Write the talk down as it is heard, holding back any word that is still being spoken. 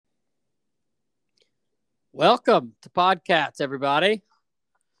Welcome to Podcats, everybody.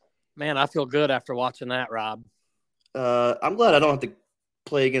 Man, I feel good after watching that, Rob. I'm glad I don't have to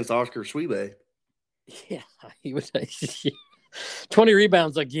play against Oscar Schwebe. Yeah, he was 20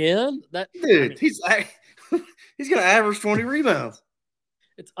 rebounds again. Dude, he's going to average 20 rebounds.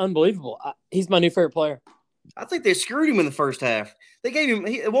 It's unbelievable. He's my new favorite player. I think they screwed him in the first half. They gave him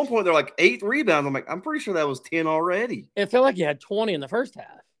at one point they're like 8 rebounds. I'm pretty sure that was 10 already. It felt like he had 20 in the first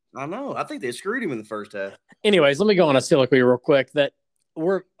half. I know. I think they screwed him in the first half. Anyways, let me go on a soliloquy real quick.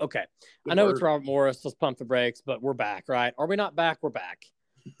 We're okay. I know it's Robert Morris. Let's pump the brakes, but we're back, right? Are we not back? We're back.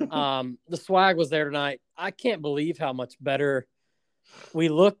 The swag was there tonight. I can't believe how much better we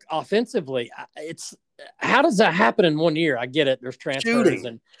look offensively. How does that happen in 1 year? I get it. There's transfers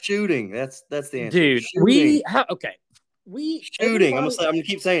shooting. That's the answer. Dude, shooting. Shooting. I'm gonna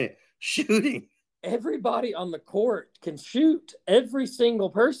keep saying it. Shooting. Everybody on the court can shoot. Every single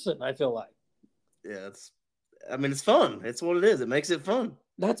person, I feel like. Yeah, it's fun. It's what it is. It makes it fun.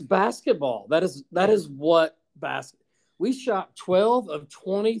 That's basketball. That is what basketball. We shot 12 of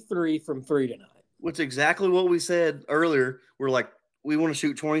 23 from three tonight. Which is exactly what we said earlier. We're like, we want to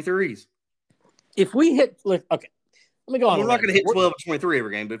shoot 23s. If we hit, okay, let me go on. We're not going to hit 12 or 23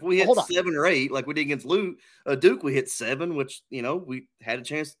 every game, but if we hit 7 or 8, like we did against Duke, we hit 7, which, we had a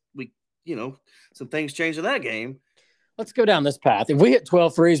chance. Some things changed in that game. Let's go down this path. If we hit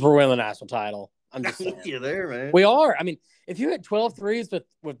 12 threes, we're winning the national title. I'm just saying. You're there, man. We are. I mean, if you hit 12 threes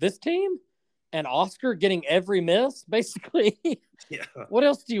with this team and Oscar getting every miss, basically, yeah. What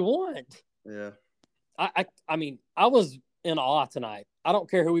else do you want? Yeah. I mean, I was in awe tonight. I don't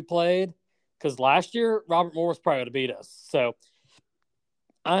care who we played because last year Robert Morris probably would have beat us. So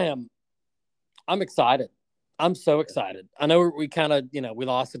I'm excited. I'm so excited. I know we kind of, we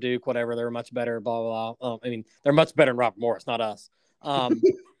lost to Duke, whatever. They were much better, blah, blah, blah. I mean, they're much better than Robert Morris, not us.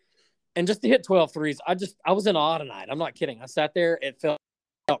 And just to hit 12 threes, I was in awe tonight. I'm not kidding. I sat there. It felt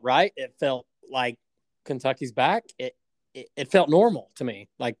right. It felt like Kentucky's back. It felt normal to me.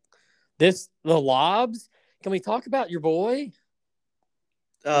 Like the lobs. Can we talk about your boy?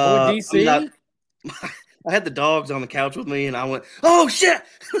 DC? I had the dogs on the couch with me, and I went, "Oh shit!"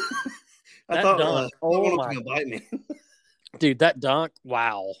 I thought dunk. Someone was going to bite me. Dude, that dunk!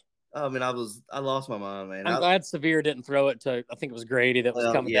 Wow. I mean, I lost my mind, man. I'm glad Severe didn't throw it to. I think it was Grady that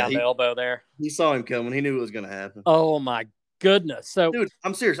was coming down the elbow there. He saw him coming. He knew it was going to happen. Oh my goodness! So, dude,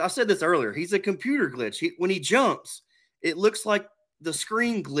 I'm serious. I said this earlier. He's a computer glitch. When he jumps, it looks like the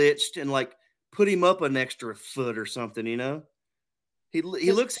screen glitched and like put him up an extra foot or something. He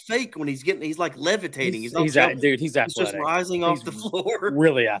looks fake when he's like levitating. He's athletic. He's just rising off the floor.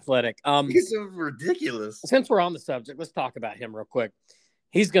 Really athletic. He's ridiculous. Since we're on the subject, let's talk about him real quick.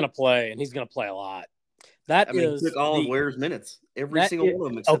 He's going to play, and he's going to play a lot. He took all of Ware's minutes, every single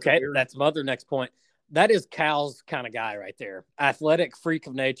one of them. Okay, that's my other next point. That is Cal's kind of guy right there. Athletic freak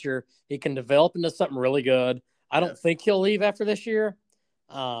of nature. He can develop into something really good. I don't think he'll leave after this year.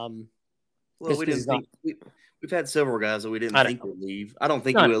 We didn't think we've had several guys that we didn't think would leave. I don't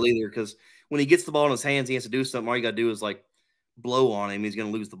think he will either because when he gets the ball in his hands, he has to do something. All you got to do is like blow on him. He's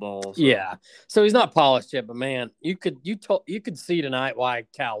going to lose the ball. So. Yeah. So he's not polished yet, but man, you could see tonight why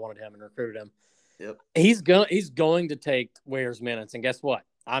Cal wanted him and recruited him. Yep. He's going to take Ware's minutes, and guess what?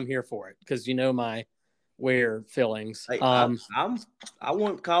 I'm here for it because my Ware feelings. Hey, I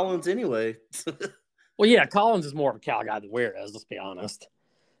want Collins anyway. Well, yeah, Collins is more of a Cal guy than Ware is. Let's be honest.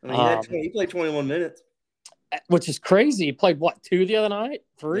 I mean, he played 21 minutes. Which is crazy. He played, 2 the other night?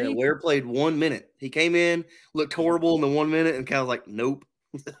 3? Yeah, Ware played 1 minute. He came in, looked horrible in the 1 minute, and Cal's like, nope.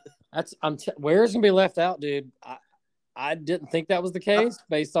 Ware's going to be left out, dude. I didn't think that was the case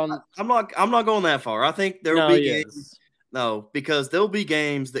based on – I'm not going that far. I think there will be games – no, because there'll be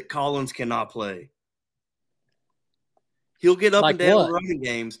games that Collins cannot play. He'll get up and down running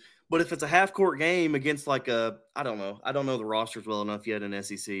games, but if it's a half-court game against I don't know the rosters well enough yet in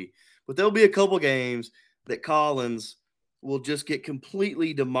SEC, but there'll be a couple games – that Collins will just get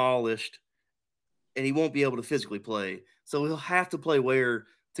completely demolished and he won't be able to physically play. So he'll have to play Ware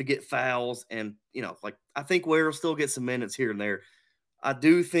to get fouls. And, I think Ware will still get some minutes here and there. I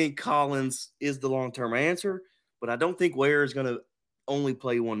do think Collins is the long-term answer, but I don't think Ware is going to only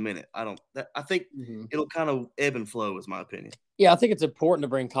play 1 minute. I think it'll kind of ebb and flow is my opinion. Yeah. I think it's important to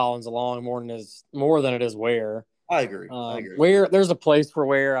bring Collins along more than it is Ware. I agree. Ware, there's a place for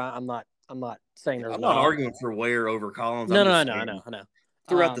Ware. I'm not saying there's I'm not arguing for Ware over Collins. No, I know.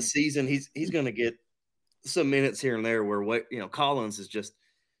 Throughout the season, he's going to get some minutes here and there where Collins is just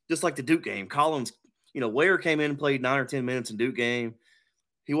like the Duke game. Collins, Ware came in and played 9 or 10 minutes in Duke game.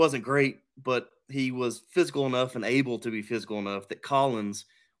 He wasn't great, but he was physical enough and able to be physical enough that Collins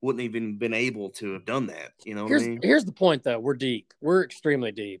wouldn't even been able to have done that. You know what I mean? Here's the point, though. We're deep. We're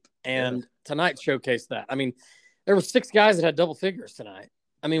extremely deep, and tonight showcased that. I mean, there were 6 guys that had double figures tonight.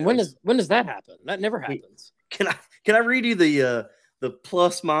 I mean, when does that happen? That never happens. Can I read you the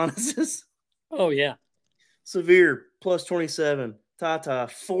plus minuses? Oh yeah. Severe plus 27, Tata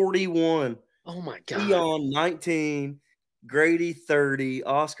 41. Oh my God. Keon 19, Grady 30,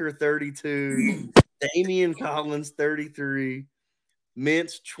 Oscar 32, Damian Collins 33,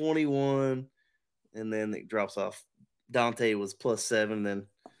 Mintz 21, and then it drops off. Dante was plus 7. Then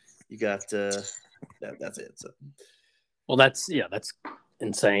you got that's it. So, well, that's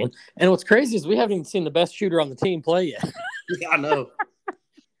insane. And what's crazy is we haven't even seen the best shooter on the team play yet. Yeah, I know.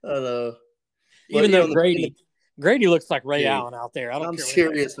 Even though Grady looks like Ray Allen out there. I'm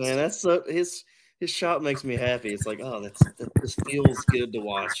serious, man. That's so his shot makes me happy. It's like, oh, that just feels good to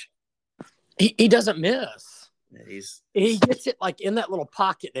watch. He doesn't miss. Yeah, he gets it like in that little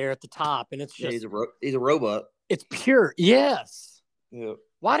pocket there at the top, and it's just he's a robot. It's pure. Yes. Yeah.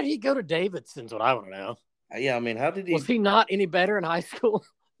 Why did he go to Davidson's? What I want to know. Yeah, I mean, how did he? Was he not any better in high school?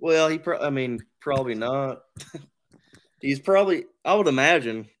 Well, probably not. He's probably. I would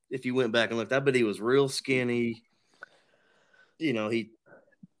imagine if you went back and looked, I bet he was real skinny. You know, he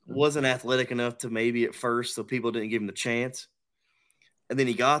wasn't athletic enough to maybe at first, so people didn't give him the chance. And then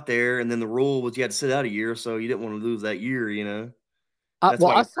he got there, and then the rule was you had to sit out a year, so you didn't want to lose that year, you know.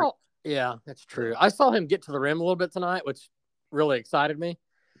 Yeah, that's true. I saw him get to the rim a little bit tonight, which really excited me.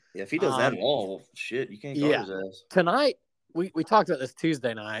 Yeah, if he does that at all, shit, you can't guard his ass. Tonight, we talked about this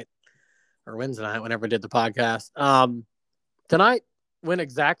Tuesday night or Wednesday night, whenever we did the podcast. Tonight went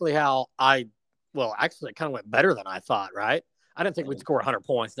exactly how actually it kind of went better than I thought, right? I didn't think we'd score 100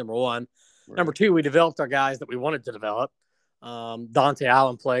 points, number one. Right. Number two, we developed our guys that we wanted to develop. Dante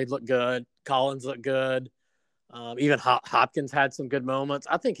Allen looked good. Collins looked good. Even Hopkins had some good moments.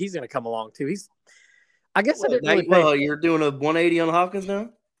 I think he's going to come along too. You're doing a 180 on Hopkins now?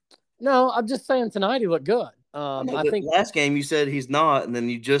 No, I'm just saying tonight he looked good. I think last game you said he's not, and then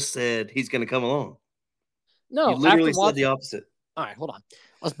you just said he's going to come along. No, you literally said the opposite. All right, hold on.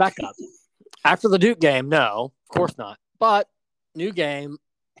 Let's back up. After the Duke game, no, of course not. But new game,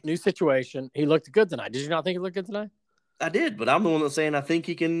 new situation. He looked good tonight. Did you not think he looked good tonight? I did, but I'm the one that's saying I think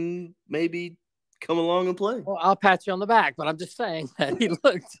he can maybe come along and play. Well, I'll pat you on the back, but I'm just saying that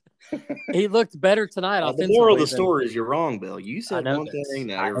he looked better tonight. The moral of the story is you're wrong, Bill. You said one thing,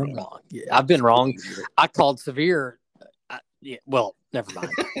 now you're wrong. Yeah, I've been wrong. I called severe. Well, never mind.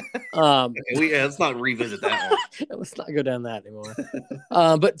 Let's not revisit that one. Let's not go down that anymore.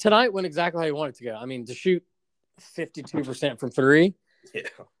 But tonight went exactly how you wanted to go. I mean, to shoot 52% from 3. Yeah.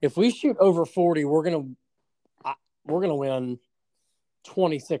 If we shoot over 40, we're gonna win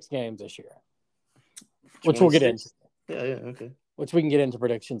 26 games this year, which 26? We'll get into. Yeah, okay. Which we can get into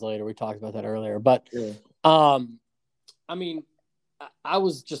predictions later. We talked about that earlier, but I mean, I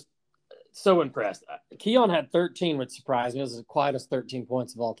was just so impressed. Keon had 13, which surprised me. It was the quietest 13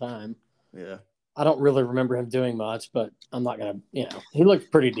 points of all time. Yeah. I don't really remember him doing much, but I'm not going to, he looked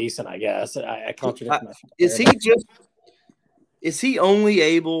pretty decent, I guess. I contradict myself. Is he only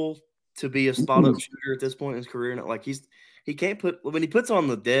able to be a spot-up shooter at this point in his career? Like he can't when he puts on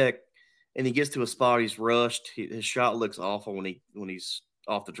the deck and he gets to a spot, he's rushed. His shot looks awful when he's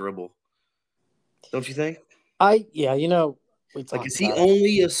off the dribble. Don't you think? Is he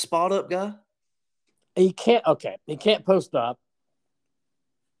only a spot-up guy? He can't post up.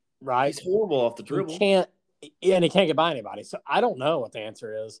 Right? He's horrible off the dribble. He can't get by anybody. So I don't know what the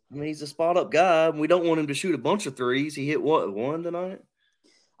answer is. I mean, he's a spot-up guy. We don't want him to shoot a bunch of threes. He hit one tonight?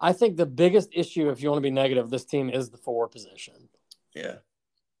 I think the biggest issue, if you want to be negative, this team is the 4 position. Yeah.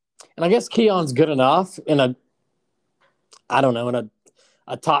 And I guess Keon's good enough in a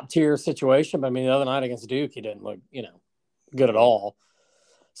top-tier situation. But, I mean, the other night against Duke, he didn't look, good at all.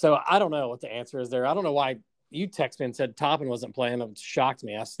 So I don't know what the answer is there. I don't know why you texted me and said Toppin wasn't playing. It shocked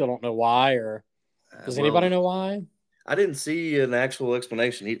me. I still don't know why. Or does anybody know why? I didn't see an actual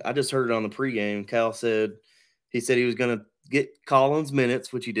explanation. I just heard it on the pregame. Cal said he was going to get Collins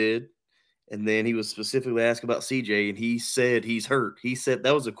minutes, which he did. And then he was specifically asked about CJ, and he said he's hurt. He said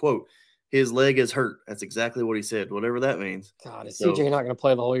that was a quote. His leg is hurt. That's exactly what he said, whatever that means. God, is CJ not going to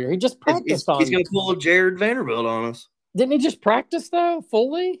play the whole year? He just practiced He's going to pull a Jared Vanderbilt on us. Didn't he just practice, though,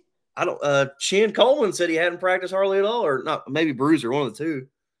 fully? I don't. Chin Coleman said he hadn't practiced hardly at all, or not. Maybe Bruiser, one of the two.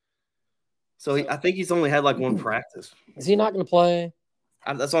 So I think he's only had like one practice. Is he not going to play?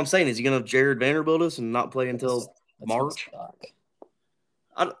 That's what I'm saying. Is he going to Jared Vanderbilt us and not play until March?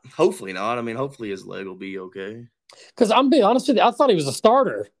 Hopefully not. I mean, hopefully his leg will be okay. Because I'm being honest with you, I thought he was a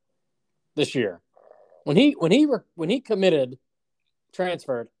starter this year. When he committed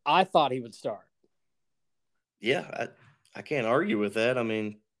transferred. I thought he would start. Yeah, I can't argue with that. I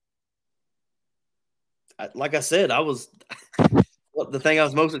mean, like I said, the thing I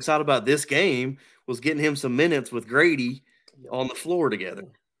was most excited about this game was getting him some minutes with Grady on the floor together.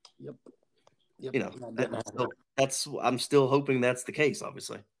 Yep. I'm still hoping that's the case,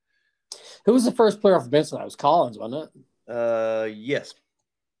 obviously. Who was the first player off the bench tonight? It was Collins, wasn't it? Yes.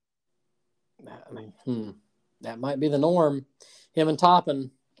 I mean, that might be the norm. Him and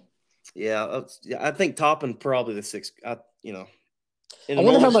Toppin. Yeah, I think Toppin probably the sixth. In I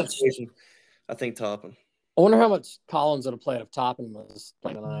wonder how much. I think Toppin. I wonder how much Collins would have played if Toppin was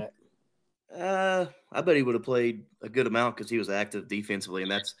playing tonight. I bet he would have played a good amount because he was active defensively,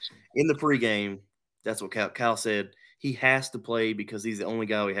 and that's in the pregame. That's what Cal said. He has to play because he's the only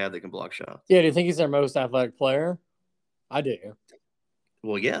guy we have that can block shots. Yeah, do you think he's their most athletic player? I do.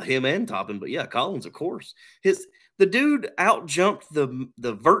 Well, yeah, him and Toppin, but yeah, Collins, of course. The dude out jumped the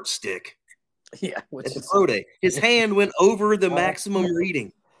vert stick. Yeah, at the pro day. His hand went over the maximum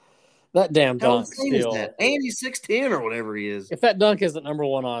reading. That damn dunk is that? And he's 6'10" or whatever he is. If that dunk isn't number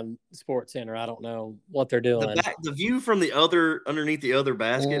one on Sports Center, I don't know what they're doing. The view from the underneath the other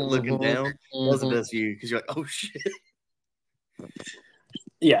basket, looking down, was the best view because you're like, oh shit.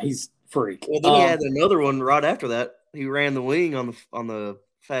 Yeah, he's freak. Well, then he had another one right after that. He ran the wing on the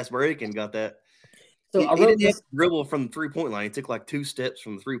fast break and got that. So he didn't have to dribble from the 3-point line. He took like 2 steps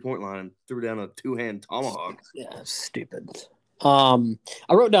from the 3-point line and threw down a 2-hand tomahawk. Yeah, stupid. I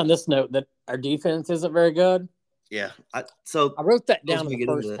wrote down this note that our defense isn't very good. Yeah. I wrote that down in the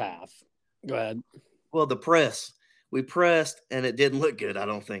first half. Go ahead. Well, the press. We pressed, and it didn't look good, I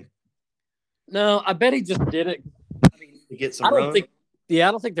don't think. No, I bet he just did it. To get some run?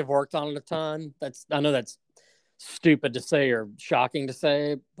 I don't think they've worked on it a ton. I know that's stupid to say or shocking to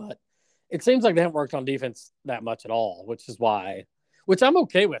say, but it seems like they haven't worked on defense that much at all, which I'm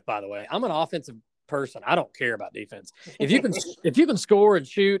okay with, by the way. I'm an offensive person. I don't care about defense. If you can score and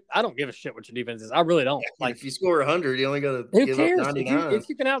shoot, I don't give a shit what your defense is. I really don't. Like if you score 100, you only got to give up 99. If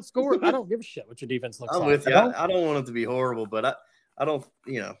you can outscore, I don't give a shit what your defense looks like. I'm with you. I don't want it to be horrible, but I don't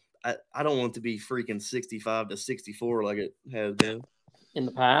I don't want it to be freaking 65-64 like it has been in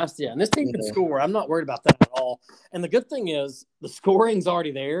the past. Yeah, and this team can score. I'm not worried about that at all. And the good thing is the scoring's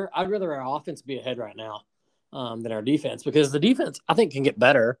already there. I'd rather our offense be ahead right now than our defense because the defense I think can get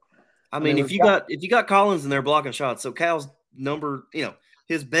better. I mean if you got Collins in there blocking shots, so Cal's number,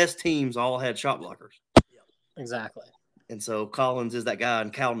 his best teams all had shot blockers. Yeah, exactly. And so Collins is that guy,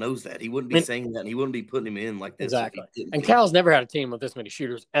 and Cal knows that. He wouldn't be saying that, and he wouldn't be putting him in like this. Exactly. And Cal's never had a team with this many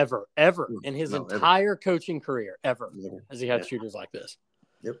shooters ever in his entire coaching career, ever, has he had shooters like this.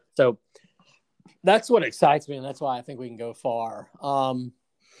 Yep. So that's what excites me, and that's why I think we can go far. Do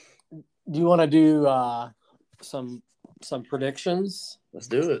you want to do some predictions? Let's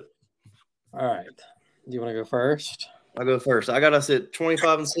do it. All right. Do you want to go first? I'll go first. I got us at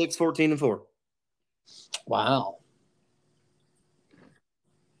 25-6, 14-4. Wow.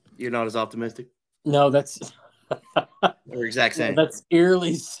 You're not as optimistic? No, that's or exact same. That's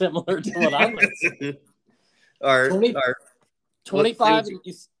eerily similar to what I'm saying. All right. 25.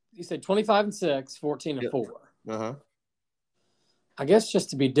 You said 25-6, 14-4. Uh-huh. I guess just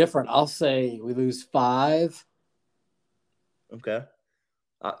to be different, I'll say we lose 5. Okay.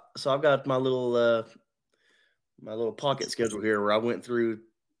 So I've got my little pocket schedule here where I went through,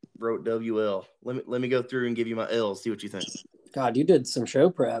 wrote WL. Let me go through and give you my L's. See what you think. God, you did some show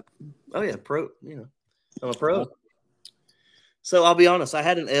prep. Oh yeah, pro. I'm a pro. So I'll be honest. I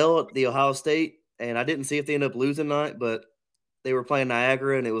had an L at the Ohio State, and I didn't see if they ended up losing tonight, but they were playing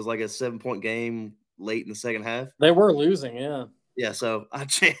Niagara, and it was like a 7-point game late in the second half. They were losing, yeah. Yeah, so I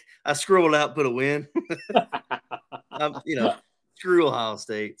scribbled out, put a win. Screw Ohio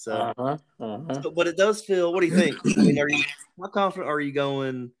State. So, but it does feel. What do you think? I mean, how confident are you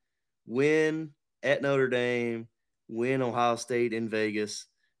going? Win at Notre Dame, win Ohio State in Vegas,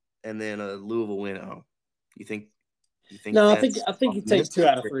 and then a Louisville win at home. You think? No, I think you take 2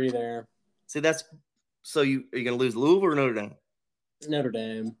 out of 3 there. See, that's so are you going to lose Louisville or Notre Dame? Notre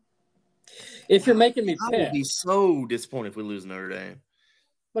Dame. If you're making me pick, I would be so disappointed if we lose Notre Dame.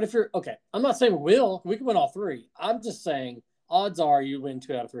 But if you're okay, I'm not saying we will. We can win all 3. I'm just saying odds are you win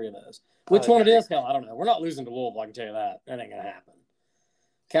 2 out of 3 of those. Which one it is, hell, I don't know. We're not losing to Louisville. I can tell you that. That ain't gonna happen.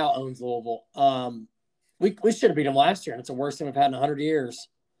 Cal owns Louisville. We should have beat them last year, and it's the worst thing we've had in 100 years.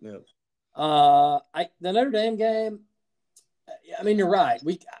 Yeah. The Notre Dame game. I mean, you're right.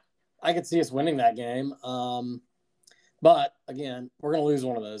 I could see us winning that game. But again, we're going to lose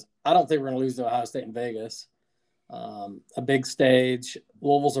one of those. I don't think we're going to lose to Ohio State in Vegas. A big stage.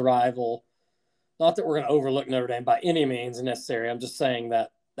 Louisville's a rival. Not that we're going to overlook Notre Dame by any means necessary. I'm just saying that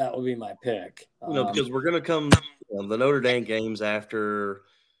would be my pick. Because we're going to come the Notre Dame games after,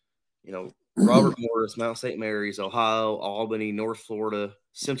 Robert Morris, Mount St. Mary's, Ohio, Albany, North Florida,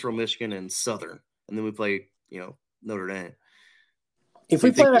 Central Michigan, and Southern. And then we play, Notre Dame. If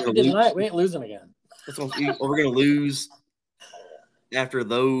we play like we did tonight, we ain't losing again. Are we going to lose after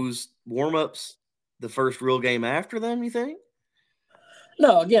those warm-ups the first real game after them, you think?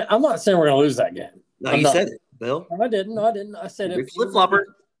 No, again, I'm not saying we're going to lose that game. No, you said it, Bill. No, I didn't. I said if flip-flopper.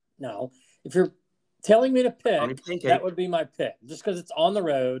 No. If you're telling me to pick, that would be my pick. Just because it's on the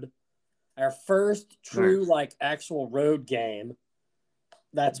road. Our first true, actual road game.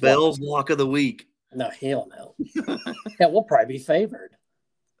 That's Bell's lock of the week. No, hell no. Yeah, we'll probably be favored.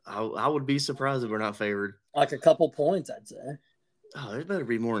 I would be surprised if we're not favored. Like a couple points, I'd say. Oh, there better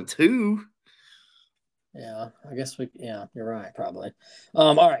be more than 2. Yeah, I guess you're right, probably.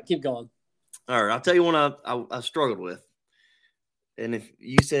 All right, keep going. All right, I'll tell you one I struggled with. And if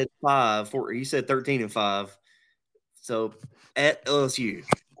you said 5, you said 13 and 5. So at LSU.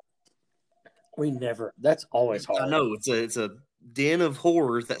 That's always hard. I know it's a den of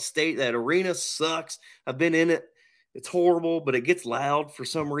horrors. That arena sucks. I've been in it. It's horrible, but it gets loud for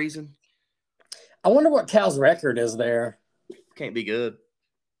some reason. I wonder what Cal's record is there. Can't be good.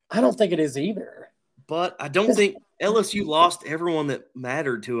 I don't think it is either. But I don't think LSU lost everyone that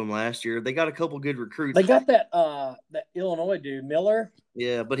mattered to them last year. They got a couple good recruits. They got that Illinois dude, Miller.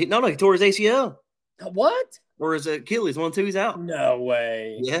 Yeah, but he tore his ACL. What? Or his Achilles. 1, 2, he's out. No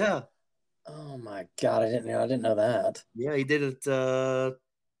way. Yeah. Oh my God, I didn't know that. Yeah, he did it a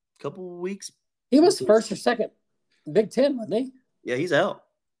couple weeks. He was first or second Big Ten, wasn't he? Yeah, he's out.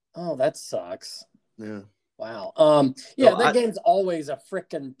 Oh, that sucks. Yeah. Wow. That game's always a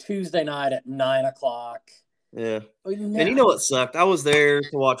freaking Tuesday night at 9:00. Yeah. And you know what sucked? I was there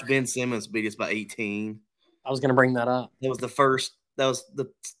to watch Ben Simmons beat us by 18. I was going to bring that up. That was the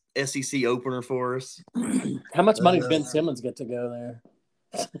SEC opener for us. How much money does Ben Simmons get to go there?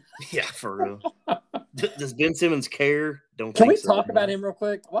 Yeah, for real. Does Ben Simmons care? Can we talk about him real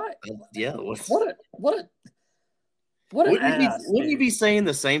quick? What? Yeah. Wouldn't you be saying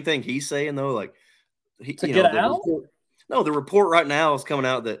the same thing he's saying though? Like get out? The report right now is coming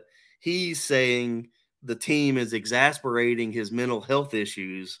out that he's saying the team is exasperating his mental health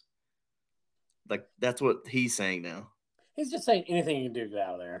issues. Like that's what he's saying now. He's just saying anything you can do to get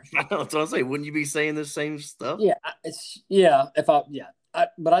out of there. I know, that's what I'm saying. Wouldn't you be saying the same stuff? Yeah,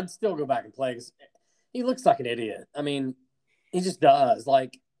 but I'd still go back and play because he looks like an idiot. I mean, he just does.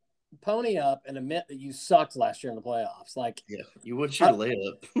 Like, pony up and admit that you sucked last year in the playoffs. Like, yeah, you would shoot a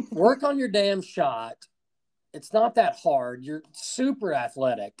layup. Work on your damn shot. It's not that hard. You're super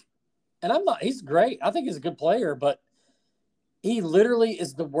athletic. And he's great. I think he's a good player, but he literally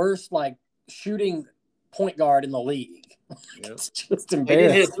is the worst, shooting point guard in the league. Yep. It's just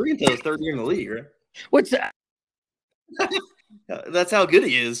embarrassing. He hit 3 until his third year in the league, right? Which that's how good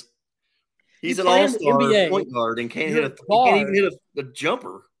he is. He's an all-star point guard and can't even hit a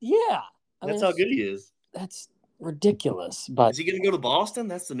jumper. Yeah. That's how good he is. That's ridiculous. But is he going to go to Boston?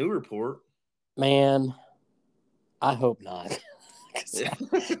 That's the new report. Man, I hope not.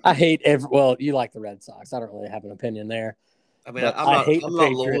 I hate you like the Red Sox. I don't really have an opinion there. I mean, I'm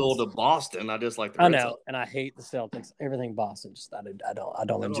not loyal to Boston. I just like the Red Sox. And I hate the Celtics. Everything Boston, just I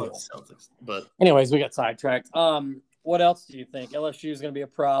don't enjoy it. Celtics. But anyways, we got sidetracked. What else do you think? LSU is going to be a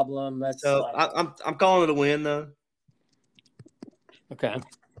problem. I'm calling it a win though. Okay.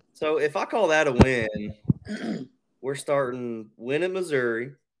 So if I call that a win, we're starting win at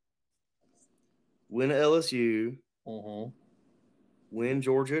Missouri, win at LSU, win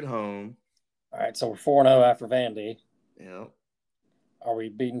Georgia at home. All right, so we're 4-0 after Vandy. Yeah. Are we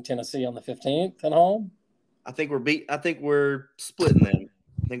beating Tennessee on the 15th at home? I think we're splitting them.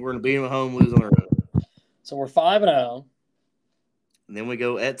 I think we're going to beat them at home, lose on the road. So we're 5-0. And then we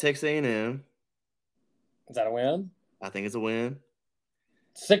go at Texas A&M. Is that a win? I think it's a win.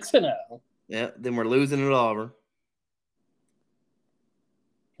 6-0. Yeah. Then we're losing at Auburn.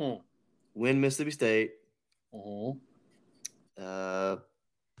 Win Mississippi State. Win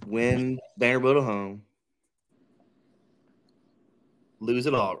Vanderbilt at home. Lose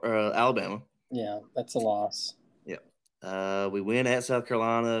at Alabama. Yeah, that's a loss. Yeah. We win at South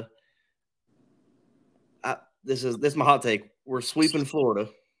Carolina. This is my hot take. We're sweeping Florida.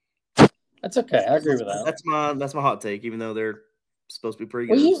 That's okay. I agree with that. That's my hot take, even though they're supposed to be pretty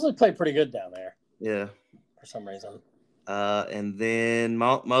good. We usually play pretty good down there. Yeah. For some reason. And then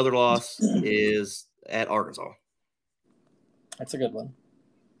my other loss is at Arkansas. That's a good one.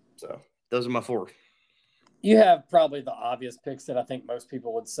 So those are my 4. You have probably the obvious picks that I think most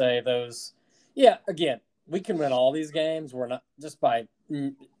people would say. Those Yeah, again, we can win all these games. We're not just by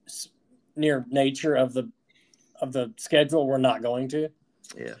near nature of the schedule. We're not going to.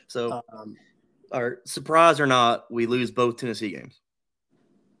 Yeah. So, surprise or not, we lose both Tennessee games.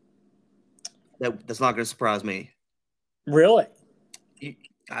 That's not going to surprise me. Really?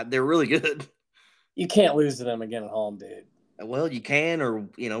 They're really good. You can't lose to them again at home, dude. Well, you can, or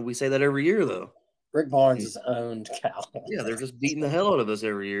we say that every year though. Rick Barnes is owned Cal. Yeah, they're just beating the hell out of us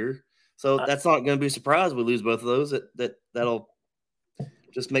every year. So that's not going to be a surprise. We lose both of those. That'll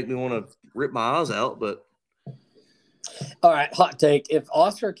just make me want to rip my eyes out. But all right, hot take: if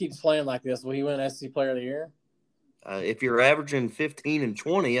Oscar keeps playing like this, will he win SEC Player of the Year? If you're averaging 15 and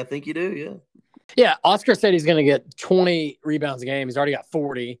 20, I think you do. Yeah. Yeah, Oscar said he's going to get 20 rebounds a game. He's already got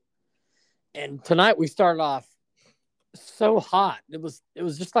 40. And tonight we started off so hot. It was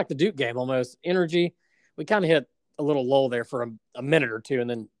just like the Duke game almost. Energy. We kind of hit a little lull there for a minute or two and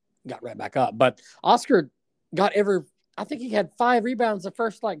then got right back up. But Oscar got I think he had 5 rebounds the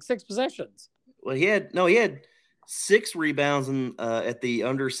first 6 possessions. Well, he had 6 rebounds at the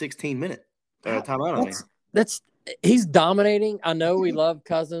under 16 minute timeout. He's dominating. I know we love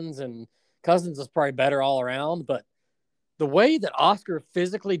Cousins, and Cousins is probably better all around, but the way that Oscar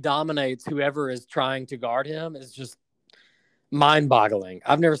physically dominates whoever is trying to guard him is just mind-boggling.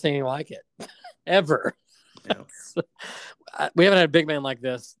 I've never seen anything like it, ever. Yeah. We haven't had a big man like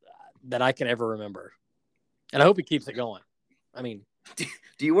this that I can ever remember, and I hope he keeps it going. I mean,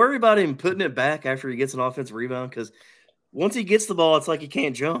 do you worry about him putting it back after he gets an offensive rebound? Because once he gets the ball, it's like he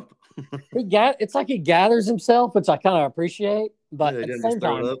can't jump. It's like he gathers himself, which I kind of appreciate, but at the same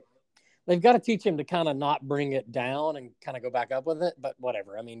time, they've got to teach him to kind of not bring it down and kind of go back up with it. But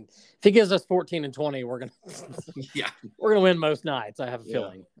whatever. I mean, if he gives us 14 and 20, we're gonna win most nights. I have a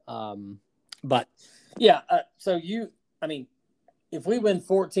feeling. But yeah. So if we win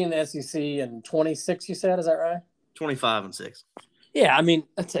 14 in the SEC and 26, you said, is that right? 25 and 6. Yeah, I mean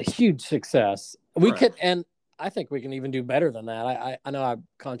that's a huge success. We could, and I think we can even do better than that. I know I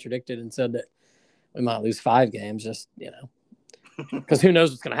contradicted and said that we might lose 5 games, just because who knows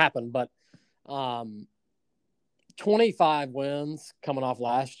what's going to happen. But 25 wins coming off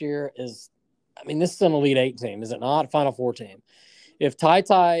last year is, this is an Elite 8 team, is it not? Final 4 team. If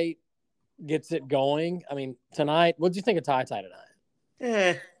Ty gets it going, tonight, what did you think of Ty tonight?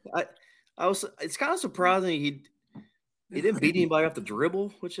 Yeah, I was. It's kind of surprising he didn't beat anybody off the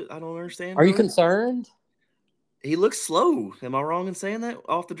dribble, which I don't understand. Are you concerned? He looks slow. Am I wrong in saying that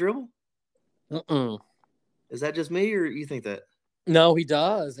off the dribble? Is that just me, or you think that? No, he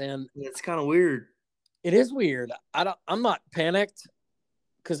does, and it's kind of weird. It is weird. I'm not panicked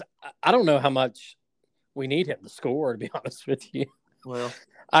because I don't know how much we need him to score. To be honest with you, well,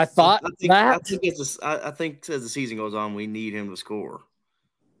 I think as the season goes on, we need him to score.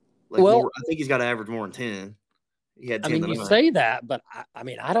 I think he's got to average more than 10. He had 10. You say that, but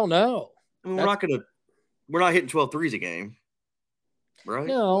I don't know. We're not hitting 12 threes a game, right?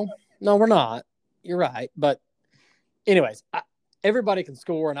 No, we're not. You're right, but anyways, everybody can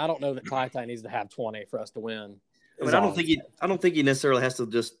score, and I don't know that Ty needs to have 20 for us to win. I don't think he necessarily has to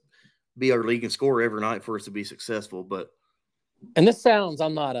just be our league and score every night for us to be successful. But and this sounds,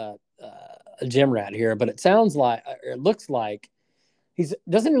 I'm not a gym rat here, but it looks like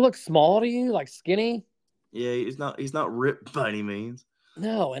doesn't he look small to you, like skinny? Yeah, he's not ripped by any means.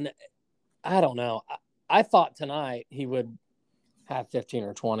 No, and I don't know. I thought tonight he would have 15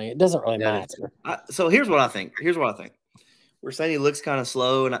 or 20. It doesn't really matter. So here's what I think. We're saying he looks kind of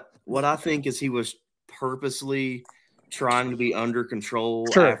slow, and what I think is he was purposely trying to be under control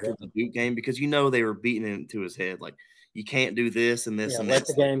after the Duke game because they were beating it into his head. Like, you can't do this and this and let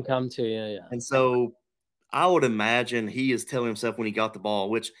the game come to you. Yeah. And so I would imagine he is telling himself when he got the ball,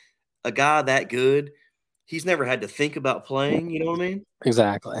 which a guy that good, he's never had to think about playing. You know what I mean?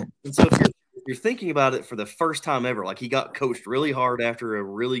 Exactly. And so if you're thinking about it for the first time ever, like he got coached really hard after a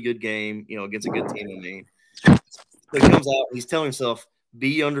really good game, against a good team. So he comes out, he's telling himself,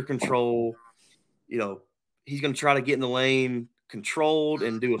 be under control. He's going to try to get in the lane controlled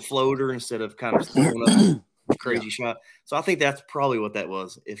and do a floater instead of kind of throwing up a crazy shot. So I think that's probably what that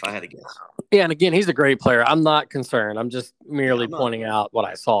was, if I had to guess. Yeah, and again, he's a great player. I'm not concerned. I'm just merely pointing out what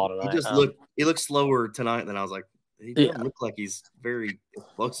I saw tonight. He looked slower tonight than I was like, he doesn't look like he's very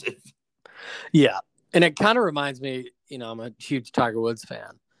explosive. Yeah, and it kind of reminds me, I'm a huge Tiger Woods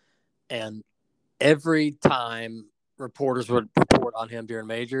fan, and every time reporters would report on him during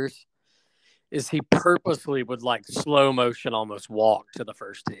majors, is he purposely would slow motion almost walk to the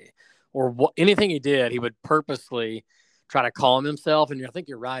first tee, or anything he did, he would purposely try to calm himself. And I think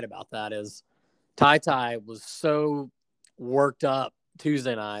you're right about that. Is Ty was so worked up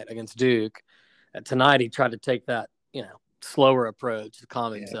Tuesday night against Duke Tonight he tried to take that, slower approach to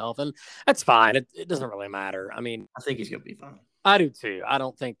calm himself, and that's fine. It doesn't really matter. I mean, I think he's going to be fine. I do too. I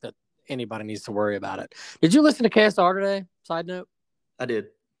don't think that anybody needs to worry about it. Did you listen to KSR today? Side note. I did.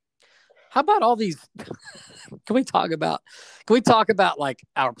 How about all these? Can we talk about like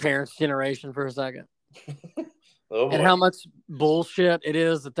our parents' generation for a second? And how much bullshit it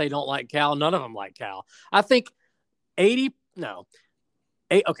is that they don't like Cal. None of them like Cal. I think 80% of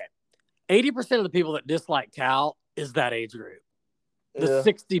the people that dislike Cal is that age group, the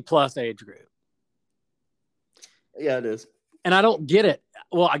 60+ age group. Yeah, it is. And I don't get it.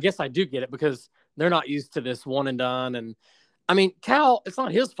 Well, I guess I do get it because they're not used to this one and done. And I mean, Cal, it's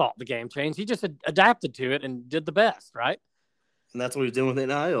not his fault the game changed. He just adapted to it and did the best, right? And that's what he's doing with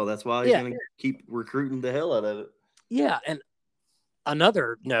NIL. That's why he's going to keep recruiting the hell out of it. Yeah, and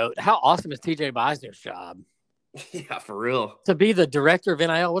another note, how awesome is TJ Beisner's job? Yeah, for real. To be the director of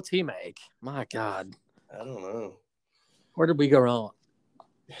NIL, what's he make? My God. I don't know. Where did we go wrong?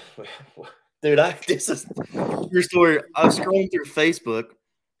 Dude, this is your story. I was scrolling through Facebook,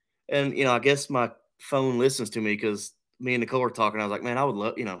 and, I guess my phone listens to me because me and Nicole were talking. I was like, man, I would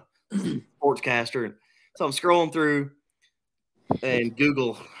love, sportscaster. So I'm scrolling through, and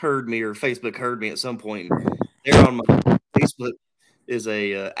Google heard me or Facebook heard me at some point. There on my Facebook is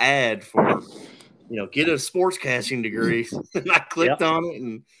a ad for, get a sportscasting degree. And I clicked on it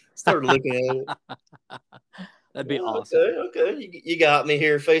and started looking at it. That'd be awesome. Okay. You got me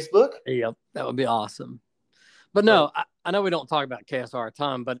here, Facebook. Yep, that would be awesome. But no, I know we don't talk about KSR a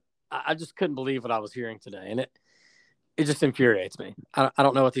ton, but I just couldn't believe what I was hearing today. And it just infuriates me. I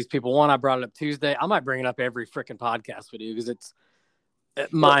don't know what these people want. I brought it up Tuesday. I might bring it up every freaking podcast we do because it's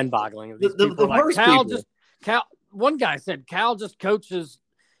mind-boggling. The worst people. Cal. One guy said Cal just coaches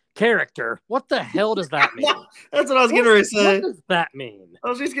character. What the hell does that mean? That's what I was getting ready to say. What does that mean? I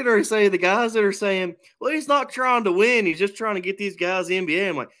was just getting ready to say the guys that are saying, well, he's not trying to win. He's just trying to get these guys the NBA.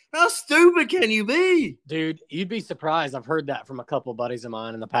 I'm like, how stupid can you be? Dude, you'd be surprised. I've heard that from a couple buddies of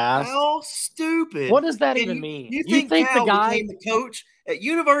mine in the past. How stupid. What does that even mean? You think Cal became the coach at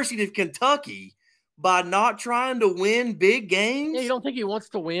University of Kentucky by not trying to win big games? Yeah, you don't think he wants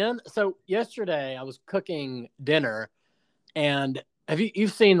to win? So yesterday I was cooking dinner, and have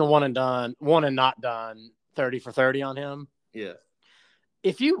you've seen the one and not done 30 for 30 on him? Yeah.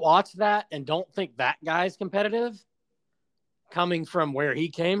 If you watch that and don't think that guy's competitive, coming from where he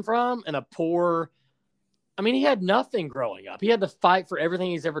came from and he had nothing growing up. He had to fight for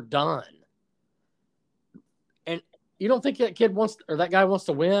everything he's ever done. And you don't think that guy wants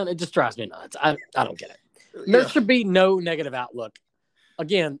to win? It just drives me nuts. I don't get it. There should be no negative outlook.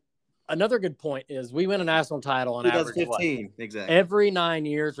 Again, another good point is we win a national title on average 2015, exactly. Every 9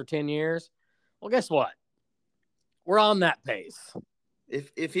 years or 10 years. Well, guess what? We're on that pace.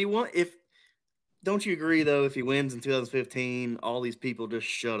 Don't you agree though? If he wins in 2015, all these people just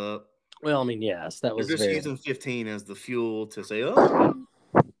shut up. Well, I mean, yes, that was. They're just using 15 as the fuel to say, oh.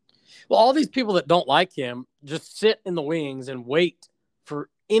 Well, all these people that don't like him just sit in the wings and wait for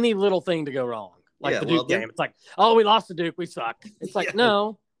any little thing to go wrong, like the Duke game. It's like, oh, we lost to Duke, we suck. It's like,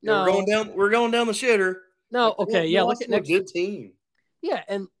 no. We're going down the shitter. No, okay, look at next good team. Yeah,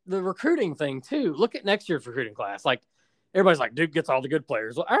 and the recruiting thing too. Look at next year's recruiting class. Like everybody's like, Duke gets all the good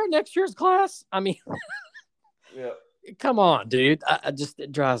players. Well, our next year's class. I mean, come on, dude.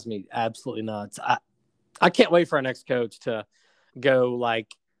 It drives me absolutely nuts. I can't wait for our next coach to go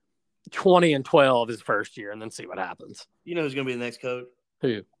like 20-12 his first year and then see what happens. You know who's going to be the next coach?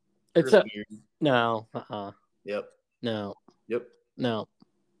 Who? No. Yep. No. Yep. No.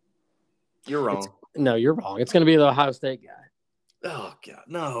 You're wrong. You're wrong. It's going to be the Ohio State guy. Oh God,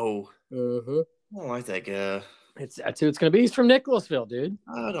 no. Mm-hmm. I don't like that guy. That's who it's going to be. He's from Nicholasville, dude.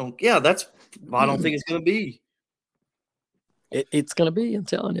 I don't think it's going to be. It's going to be. I'm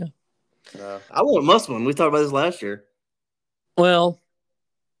telling you. I want Musselman. We talked about this last year. Well,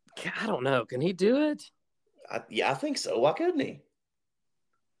 I don't know. Can he do it? I think so. Why couldn't he?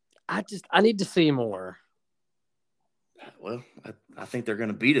 I need to see more. Well, I think they're going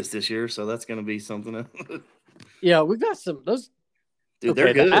to beat us this year, so that's going to be something. Yeah, we've got those. Dude,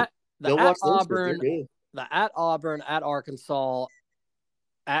 they're good. They're good. At Auburn, at Arkansas,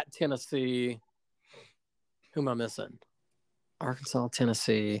 at Tennessee. Who am I missing? Arkansas,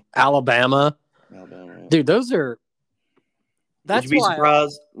 Tennessee, Alabama. Yeah. Dude, those are. Would you be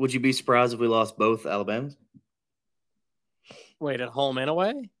surprised? Would you be surprised if we lost both Alabamas? Wait, at home and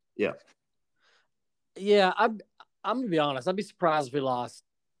away? Yeah. Yeah, I'm gonna be honest. I'd be surprised if we lost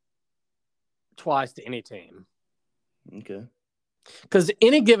twice to any team. Okay. Because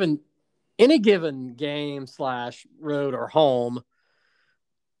any given game / road or home,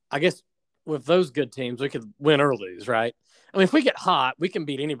 I guess with those good teams, we could win or lose, right? I mean, if we get hot, we can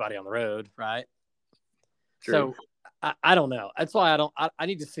beat anybody on the road, right? True. So I don't know. That's why I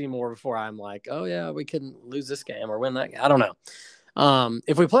need to see more before I'm like, oh yeah, we can lose this game or win that game. I don't know.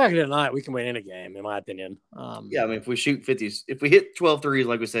 If we play like it tonight, we can win any game, in my opinion. Yeah, I mean, if we shoot 50s, if we hit 12 threes,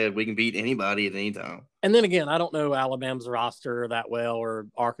 like we said, we can beat anybody at any time. And then again, I don't know Alabama's roster that well or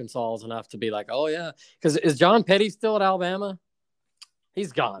Arkansas's enough to be like, oh yeah, because is John Petty still at Alabama?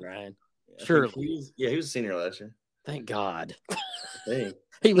 He's gone, right? Sure. He was a senior last year. Thank God. Hey.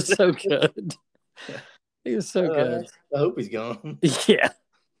 He was so good. He was so good. I hope he's gone. Yeah,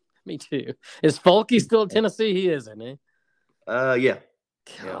 me too. Is Fulke still at Tennessee? He is, isn't he? Yeah.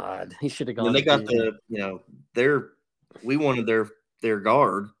 God, he should have gone. And they got we wanted their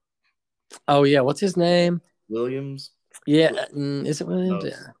guard. Oh yeah, what's his name? Williams. Yeah, is it Williams? No,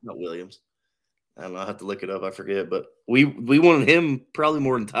 Yeah, not Williams. I don't know. I have to look it up. I forget, but we wanted him probably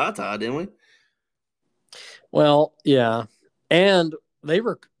more than Tata, didn't we? Well, yeah, and they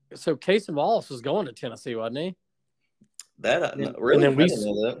were so Casey Wallace was going to Tennessee, wasn't he? Really? And then I didn't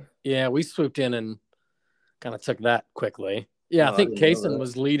know that. Yeah, we swooped in and kind of took that quickly. Yeah, I think Kaysen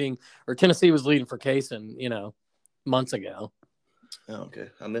was leading, or Tennessee was leading for Kaysen, months ago. Oh, okay.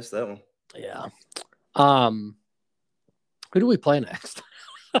 I missed that one. Yeah. Who do we play next?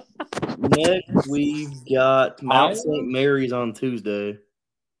 Next, we've got Mount St. Mary's on Tuesday.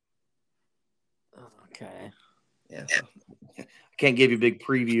 Okay. Yeah. I can't give you a big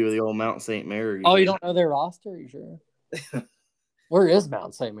preview of the old Mount St. Mary's. Oh, you don't know their roster? Are you sure? Where is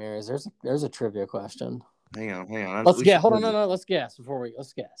Mount St. Mary's? There's a trivia question. Hang on. Let's guess. Hold on, no. Let's guess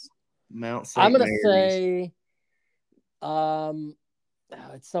let's guess. Mount St. I'm gonna Mary's. say,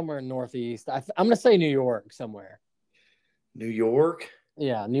 it's somewhere in Northeast. I'm gonna say New York somewhere. New York?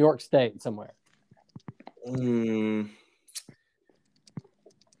 Yeah, New York State somewhere. Doesn't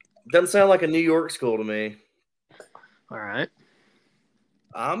sound like a New York school to me. All right.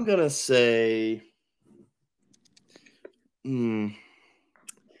 I'm gonna say. Can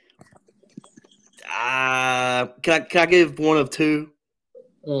I give one of two?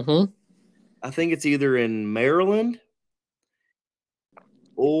 Mm-hmm. I think it's either in Maryland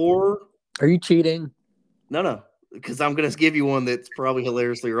or. Are you cheating? No, because I'm going to give you one that's probably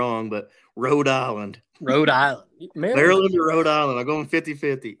hilariously wrong, but Rhode Island. Rhode Island. Maryland or Rhode Island. I'm going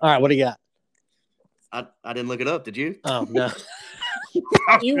 50-50. All right, what do you got? I didn't look it up. Did you? Oh, no.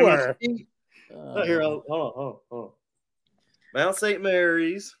 You were. Here, hold on. Mount St.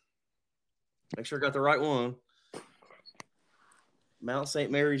 Mary's. Make sure I got the right one. Mount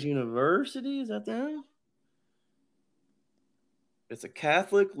St. Mary's University. Is that them? It's a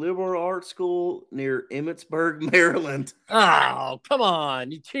Catholic liberal arts school near Emmitsburg, Maryland. Oh, come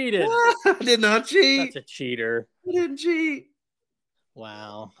on. You cheated. I did not cheat. Such a cheater. I didn't cheat.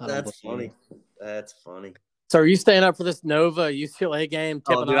 Wow. That's funny. That's funny. So are you staying up for this Nova UCLA game?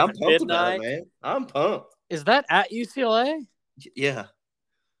 Oh, dude, I'm pumped about it, man. I'm pumped. Is that at UCLA? Yeah.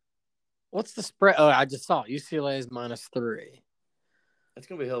 What's the spread? Oh, I just saw it. UCLA is -3. That's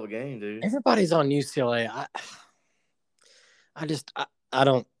gonna be a hell of a game, dude. Everybody's on UCLA. I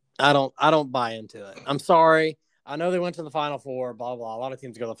don't buy into it. I'm sorry. I know they went to the Final Four, blah, blah. A lot of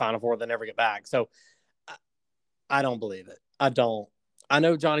teams go to the Final Four, they never get back. So I don't believe it. I don't. I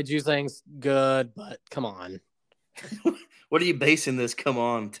know Johnny Juzang's good, but come on. What are you basing this come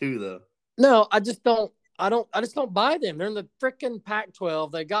on to, though? No, I just don't buy them. They're in the freaking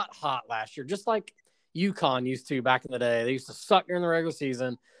Pac-12. They got hot last year, just like UConn used to back in the day. They used to suck during the regular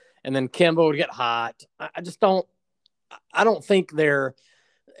season, and then Kimbo would get hot. I don't think they're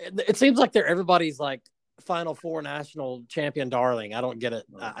 – it seems like they're everybody's like Final Four national champion darling. I don't get it.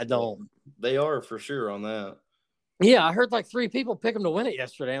 I don't. They are for sure on that. Yeah, I heard like 3 people pick them to win it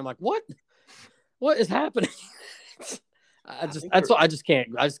yesterday. I'm like, what? What is happening? I just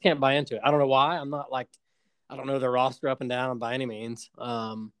can't buy into it. I don't know why. I'm not like I don't know their roster up and down by any means.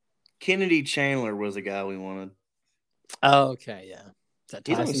 Kennedy Chandler was a guy we wanted. Oh, okay, yeah. Is that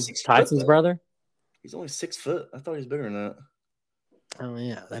Tyson's brother? He's only 6 foot. I thought he was bigger than that. Oh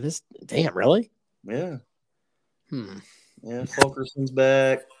yeah, that is damn. Really? Yeah. Yeah, Fulkerson's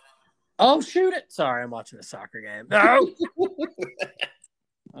back. Oh, shoot it! Sorry, I'm watching a soccer game. No.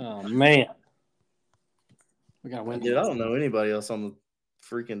 Oh man, we gotta win. Dude, I don't know anybody else on the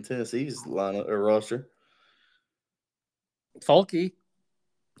freaking Tennessee's lineup or roster. Fulke.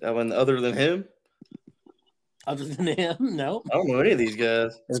 I mean, other than him. Other than him, no. I don't know any of these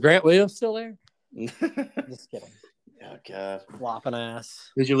guys. Is Grant Williams still there? Just kidding. Oh, God. Flopping ass.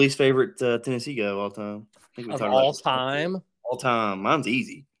 Who's your least favorite Tennessee guy of all time? Of all time? All time. Mine's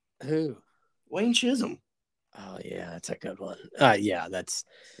easy. Who? Wayne Chisholm. Oh yeah, that's a good one. Yeah, that's.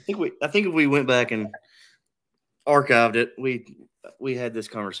 I think if we went back and archived it, we had this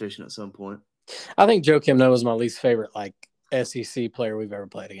conversation at some point. I think Joakim Noah is my least favorite like SEC player we've ever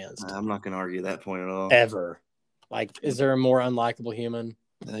played against. I'm not going to argue that point at all. Ever. Like, is there a more unlikable human?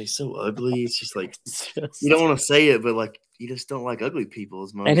 He's so ugly. It's just like you don't want to say it, but like you just don't like ugly people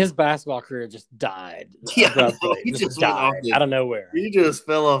as much. And his basketball career just died. Yeah, he just died out of nowhere. He just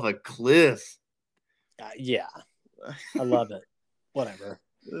fell off a cliff. Yeah, I love it. Whatever.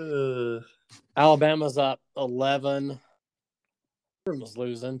 Alabama's up 11. Was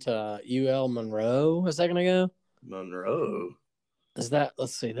losing to UL Monroe a second ago. Monroe. Is that?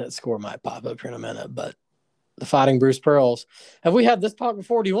 Let's see. That score might pop up here in a minute, but the Fighting Bruce Pearls. Have we had this talk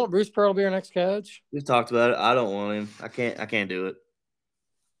before? Do you want Bruce Pearl to be our next coach? We've talked about it. I don't want him. I can't do it.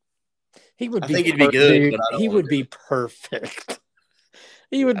 He would. I think he'd be good. But he would be perfect.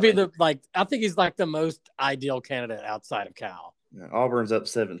 He would be I think he's like the most ideal candidate outside of Cal. Yeah, Auburn's up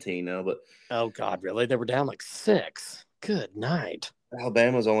 17 now, but oh God, really? They were down like 6. Good night.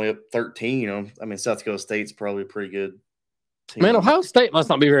 Alabama's only up 13. I mean, South Dakota State's probably a pretty good team. Man, Ohio State must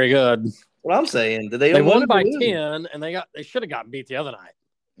not be very good. What I'm saying, they won by 10, and they should have gotten beat the other night.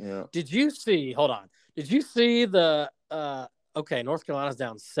 Yeah. Did you see? Hold on. Did you see the? Okay, North Carolina's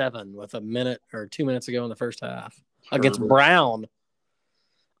down 7 with a minute or 2 minutes ago in the first half against Brown.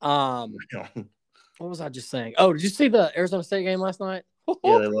 What was I just saying? Oh, did you see the Arizona State game last night?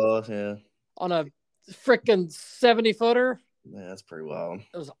 Yeah, they lost. Yeah, on a freaking 70-footer. Yeah, that's pretty wild.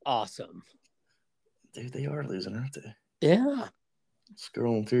 It was awesome. Dude, they are losing, aren't they? Yeah.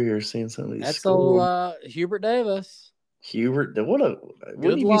 Scrolling through here, seeing some of these. That's old Hubert Davis. Wouldn't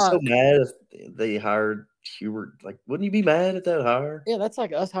you be so mad if they hired Hubert? Like, wouldn't you be mad at that hire? Yeah, that's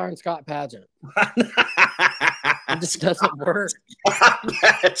like us hiring Scott Padgett. It just doesn't work.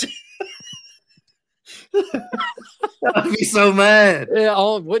 I'd be so mad.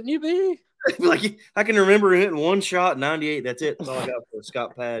 Yeah, wouldn't you be? Like, I can remember hitting one shot, 98. That's it. That's all I got for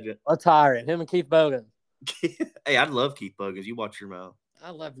Scott Padgett. Let's hire him and Keith Bogan. Hey, I'd love Keith Bogan. You watch your mouth. I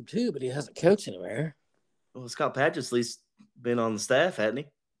love him too, but he hasn't coached anywhere. Well, Scott Padgett's at least been on the staff, hasn't he?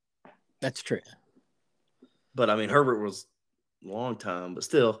 That's true. But I mean, Herbert was a long time, but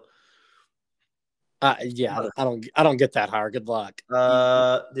still. Yeah, I don't get that hire. Good luck.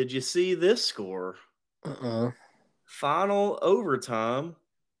 Did you see this score? Final overtime.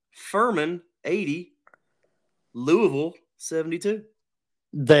 Furman 80, Louisville 72.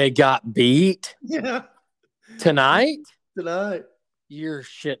 They got beat. Yeah. Tonight. You're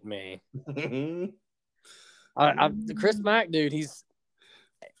shitting me. The Chris Mack dude, he's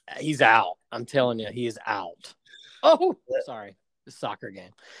out. I'm telling you, he is out. Oh, sorry, the soccer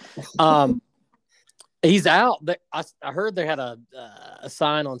game. He's out. I heard they had a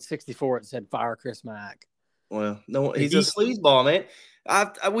sign on 64 that said "Fire Chris Mack." Well, no, he's a sleazeball, man.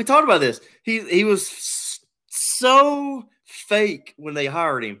 We talked about this. He was so fake when they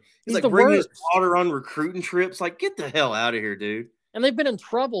hired him. He's like bringing his daughter on recruiting trips. Like, get the hell out of here, dude. And they've been in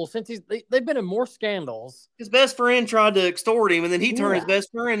trouble since they've been in more scandals. His best friend tried to extort him, and then he turned his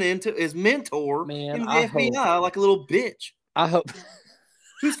best friend into his mentor in the FBI like a little bitch. I hope.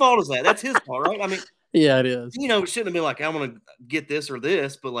 Whose fault is that? That's his fault, right? I mean, yeah, it is. You know, it shouldn't have been like, I'm going to get this or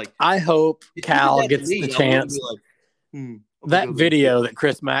this, but like, I hope Cal gets the chance. That video that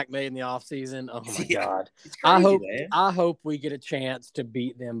Chris Mack made in the offseason, oh my God. I hope we get a chance to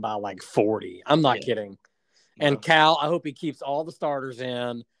beat them by like 40. I'm not kidding. And Cal, I hope he keeps all the starters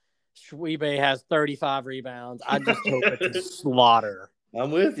in. Schwebe has 35 rebounds. I just hope it's a slaughter. I'm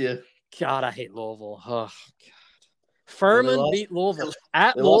with you. God, I hate Louisville. Oh, God. Furman beat Louisville.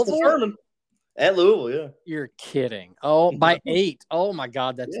 At Louisville? At Louisville, yeah. You're kidding. Oh, by 8. Oh, my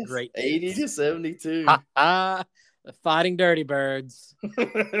God, that's great. 80-72. The Fighting Dirty Birds.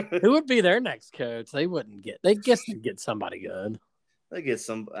 Who would be their next coach? They guess they'd get somebody good. They get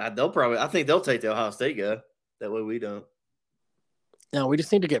some. I think they'll take the Ohio State guy. That way we don't. No, we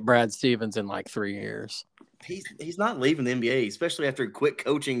just need to get Brad Stevens in like 3 years. He's not leaving the NBA, especially after he quit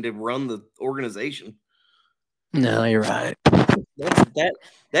coaching to run the organization. No, you're right.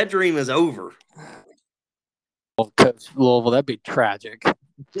 That dream is over. Coach Louisville, that'd be tragic.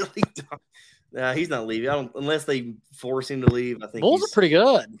 Nah, he's not leaving. Unless they force him to leave. I think Bulls are pretty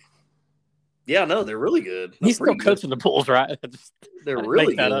good. Yeah, no, they're really good. He's still coaching the Bulls, right? They're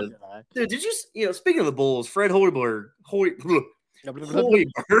really good. Dude, did you speaking of the Bulls, Fred Hoiberg.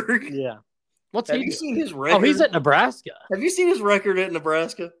 Yeah. Have you seen his record? Oh, he's at Nebraska. Have you seen his record at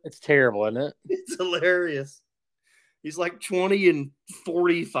Nebraska? It's terrible, isn't it? It's hilarious. He's like 20-45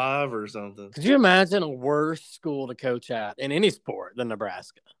 or something. Could you imagine a worse school to coach at in any sport than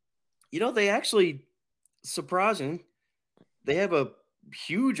Nebraska? You know, they actually surprising. They have a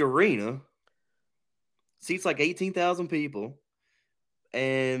huge arena, seats like 18,000 people,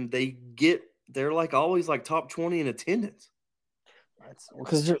 and they're like always like top 20 in attendance. That's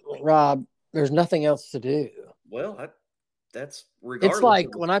because Rob, there's nothing else to do. Well, that's regardless. It's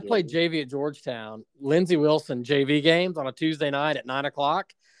like when I played JV at Georgetown, Lindsey Wilson JV games on a Tuesday night at 9:00.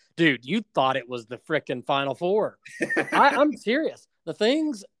 Dude, you thought it was the frickin' Final Four. I'm serious. The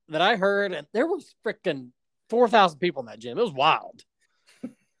things that I heard, and there was frickin' 4,000 people in that gym. It was wild.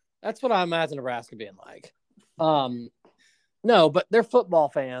 That's what I imagine Nebraska being like. No, but they're football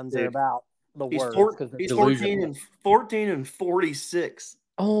fans. They're about the worst. He's 14 and 46.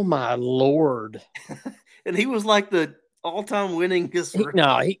 Oh my Lord! And he was like the all-time winningest.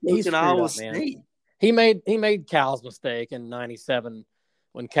 He's in Iowa State. He made Cal's mistake in '97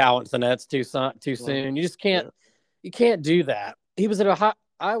 when Cal went to the Nets too soon. You just can't. Yeah. You can't do that. He was at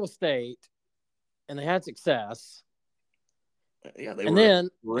Iowa State, and they had success. Yeah, they and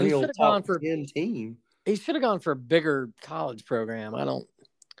were. Then he should have gone for 10 team. He should have gone for a bigger college program.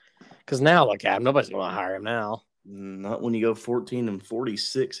 Because now look at him. Nobody's going to hire him now. Not when you go 14 and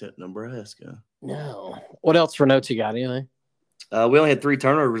 46 at Nebraska. No. What else for notes you got? Anything? We only had 3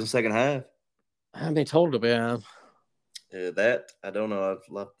 turnovers in the second half. How many total do we have? That I don't know.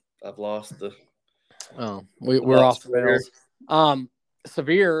 I've lost the. Oh, we're off the rails.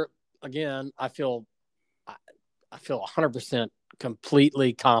 Severe again. I feel 100%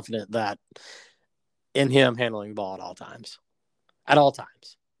 completely confident that in him handling the ball at all times. At all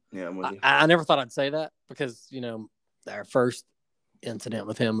times. Yeah, I'm with you. I never thought I'd say that because our first incident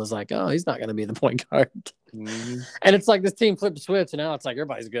with him was like, oh, he's not going to be the point guard. Mm-hmm. And it's like this team flipped the switch, and now it's like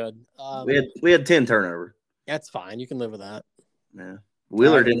everybody's good. We had 10 turnovers. That's fine. You can live with that. Yeah.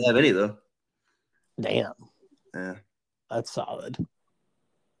 Wheeler didn't have any, though. Damn. Yeah. That's solid.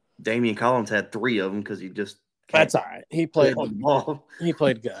 Damian Collins had 3 of them because he just – That's all right. He played He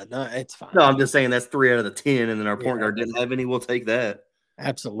played good. No, it's fine. No, I'm just saying that's 3 out of the 10, and then our point guard didn't have any. We'll take that.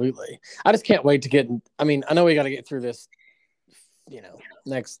 Absolutely. I just can't wait to get – I mean, I know we got to get through this,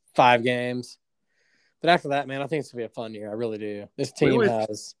 next 5 games. But after that, man, I think it's going to be a fun year. I really do. This team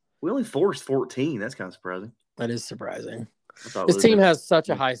we only forced 14. That's kind of surprising. That is surprising. This team has such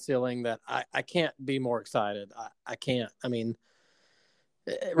a high ceiling that I can't be more excited. I can't. I mean,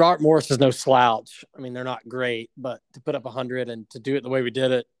 Robert Morris is no slouch. I mean, they're not great, but to put up 100 and to do it the way we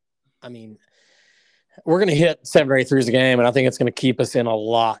did it, I mean, we're going to hit 7 or 8 threes a game, and I think it's going to keep us in a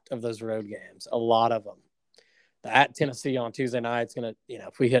lot of those road games, a lot of them. At Tennessee on Tuesday night, it's going to,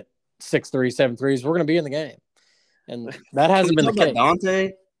 if we hit 6 threes, 7 threes, we're going to be in the game. And that hasn't been the case.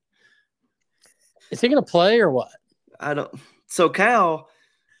 Dante? Is he going to play or what? I don't. So Cal,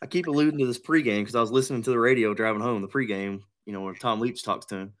 I keep alluding to this pregame because I was listening to the radio driving home, the pregame, when Tom Leach talks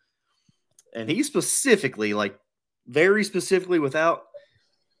to him. And he specifically, very specifically, without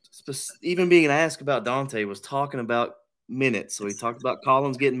even being asked about Dante, was talking about minutes. So he talked about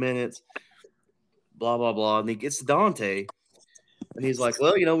Collins getting minutes, blah, blah, blah. And he gets to Dante. And he's like,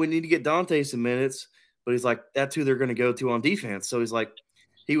 well, we need to get Dante some minutes. But he's like, that's who they're going to go to on defense. So he's like,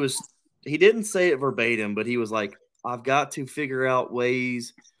 he didn't say it verbatim, but he was like, I've got to figure out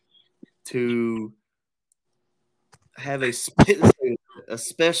ways to have a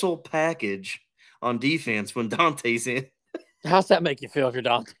special package on defense when Dante's in. How's that make you feel if you're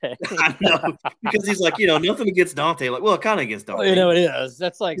Dante? I know, because he's like, nothing against Dante. Like, well, kind of against Dante. Well, it is.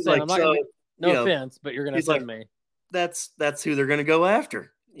 That's like saying, I'm not gonna, no offense, but you're going to send me. That's who they're going to go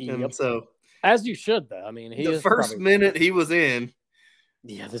after. Yep. And so, as you should, though. I mean, the first minute he was in.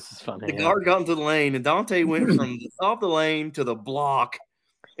 Yeah, this is funny. The guard got into the lane, and Dante went from the top of the lane to the block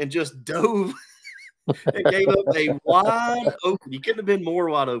and just dove and gave up a wide open. He couldn't have been more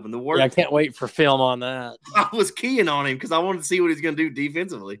wide open. I can't wait for film on that. I was keying on him because I wanted to see what he's going to do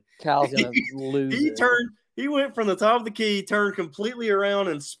defensively. Cal's going to lose. He went from the top of the key, turned completely around,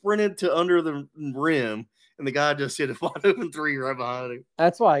 and sprinted to under the rim. And the guy just hit a wide open 3 right behind him.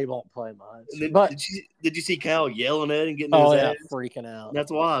 That's why he won't play much. Did you see Cal yelling at him, getting his ass? Freaking out.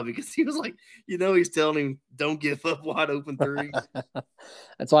 That's why, because he was like, he's telling him, don't give up wide open 3s.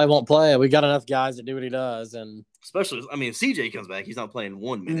 That's why he won't play. We got enough guys that do what he does, and especially, if CJ comes back, he's not playing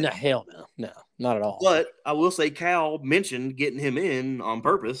 1 minute. No, hell no, not at all. But I will say, Cal mentioned getting him in on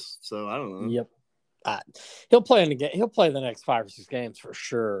purpose, so I don't know. Yep, he'll play in the game. He'll play the next 5 or 6 games for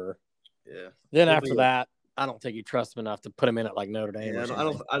sure. Yeah. Then after that, I don't think you trust him enough to put him in at Notre Dame. Yeah,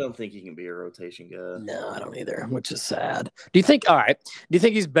 I don't think he can be a rotation guy. No, I don't either, which is sad. Do you think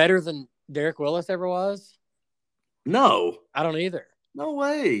he's better than Derek Willis ever was? No. I don't either. No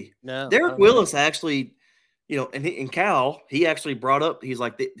way. No. Derek Willis actually, and Cal, he actually brought up, he's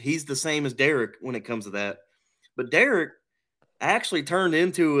like, he's the same as Derek when it comes to that. But Derek actually turned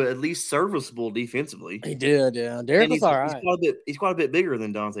into at least serviceable defensively. He did, yeah. Derek was all right. He's quite a bit bigger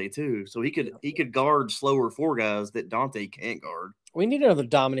than Dante too, so he could guard slower four guys that Dante can't guard. We need another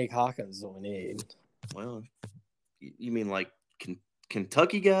Dominique Hawkins. Is what we need. Well, you mean like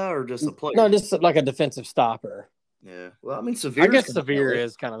Kentucky guy or just a player? No, just like a defensive stopper. Yeah. Well, I mean, Severe. I guess Severe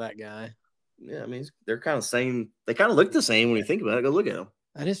is kind of that guy. Yeah, I mean, they're kind of same. They kind of look the same when you think about it. Go look at them.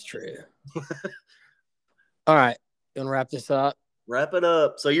 That is true. All right. You want to wrap this up? Wrap it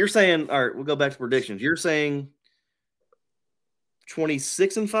up. So you're saying, all right, we'll go back to predictions. You're saying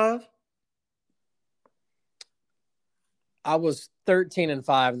 26-5? I was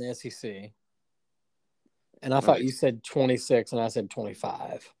 13-5 in the SEC. And I thought you said 26 and I said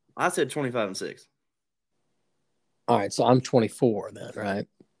 25. I said 25-6. All right, so I'm 24 then, right?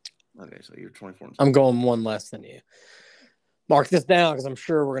 Okay, so you're 24. I'm going one less than you. Mark this down because I'm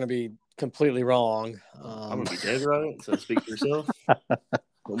sure we're going to be completely wrong. I'm going to be dead right, so speak for yourself.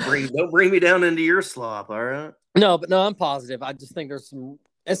 Don't bring me down into your slop, all right? No, I'm positive. I just think there's some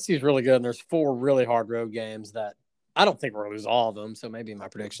 – SC is really good, and there's 4 really hard road games that I don't think we're going to lose all of them, so maybe my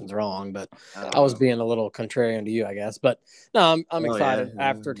prediction's wrong, but I was being a little contrarian to you, I guess. But, no, I'm excited. Yeah.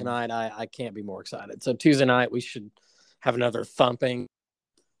 After tonight, I can't be more excited. So Tuesday night, we should have another thumping.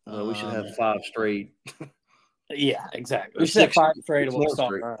 We should have 5 straight. Yeah, exactly. We should have 5 straight. We'll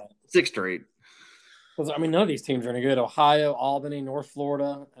start. Right. 6 straight. Because, I mean, none of these teams are any good. Ohio, Albany, North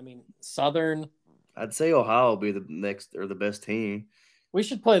Florida. I mean, Southern. I'd say Ohio will be the next or the best team. We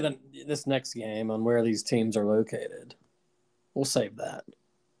should play this next game on where these teams are located. We'll save that.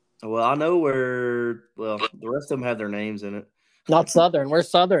 Well, I know where – well, the rest of them have their names in it. Not Southern. Where's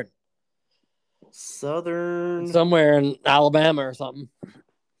Southern? Southern. Somewhere in Alabama or something.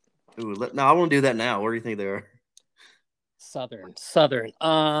 Ooh, no, I want to do that now. Where do you think they are? Southern. It's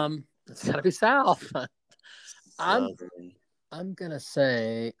got to be South. I'm gonna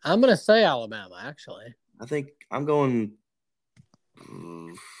say Alabama. Actually, I think I'm going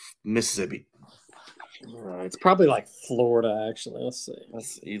Mississippi. It's probably like Florida. Actually, let's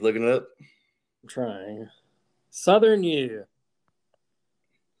see. You looking it up? I'm trying. Southern U.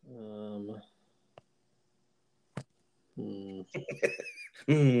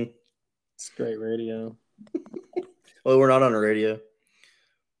 It's great radio. Well, we're not on the radio.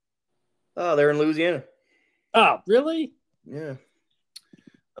 Oh, they're in Louisiana. Oh, really? Yeah.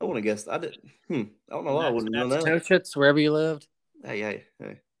 I want to guess. I did. I don't know why I wouldn't know that. Natchitoches, wherever you lived. Hey.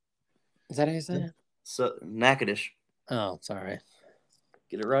 Is that how you say it? So, Natchitoches. Oh, sorry.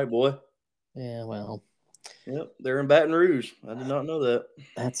 Get it right, boy. Yeah, well. Yep, they're in Baton Rouge. I did not know that.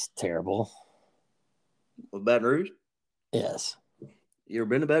 That's terrible. With Baton Rouge? Yes. You ever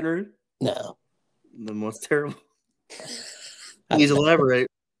been to Baton Rouge? No. Then what's terrible? Please elaborate.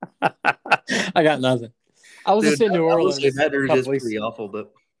 I got nothing. I was just in New Orleans. Baton Rouge is pretty awful,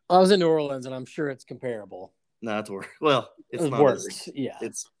 but I was in New Orleans, and I'm sure it's comparable. No, it's worse. Well, it's not worse. Yeah,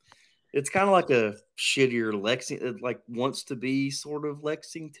 it's kind of like a shittier Lexington. It like wants to be sort of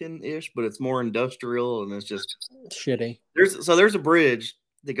Lexington-ish, but it's more industrial, and it's just shitty. There's a bridge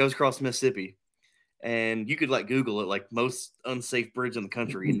that goes across Mississippi, and you could like Google it, like most unsafe bridge in the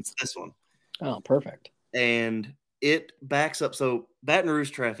country, and it's this one. Oh, perfect. And it backs up. So Baton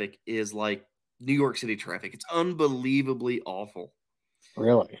Rouge traffic is like New York City traffic. It's unbelievably awful.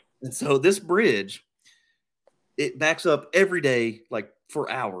 Really? And so this bridge, it backs up every day, like for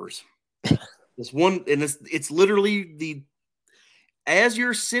hours. This one, and it's literally as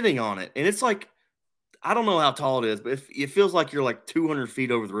you're sitting on it, and it's like, I don't know how tall it is, but it feels like you're like 200 feet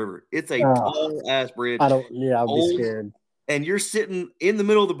over the river. It's a tall ass bridge. I'd be scared. And you're sitting in the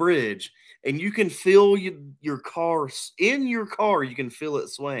middle of the bridge, and you can feel your car in your car. You can feel it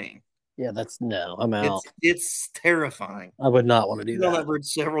swaying. Yeah, I'm out. It's terrifying. I would not want to do that. On that bridge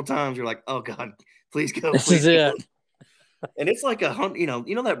several times. You're like, oh God, please go. This is it. And it's like you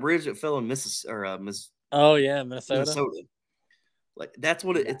know that bridge that fell in Minnesota. Oh yeah, Minnesota. Like that's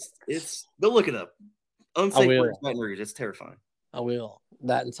what it's. Go look it up. Unsafe bridge, Baton Rouge. It's terrifying. I will.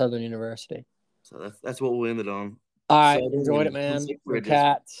 That in Southern University. So that's what we'll end it on. All right, enjoyed it, man. Go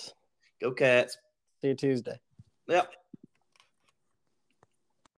Cats. Go Cats. See you Tuesday. Yep.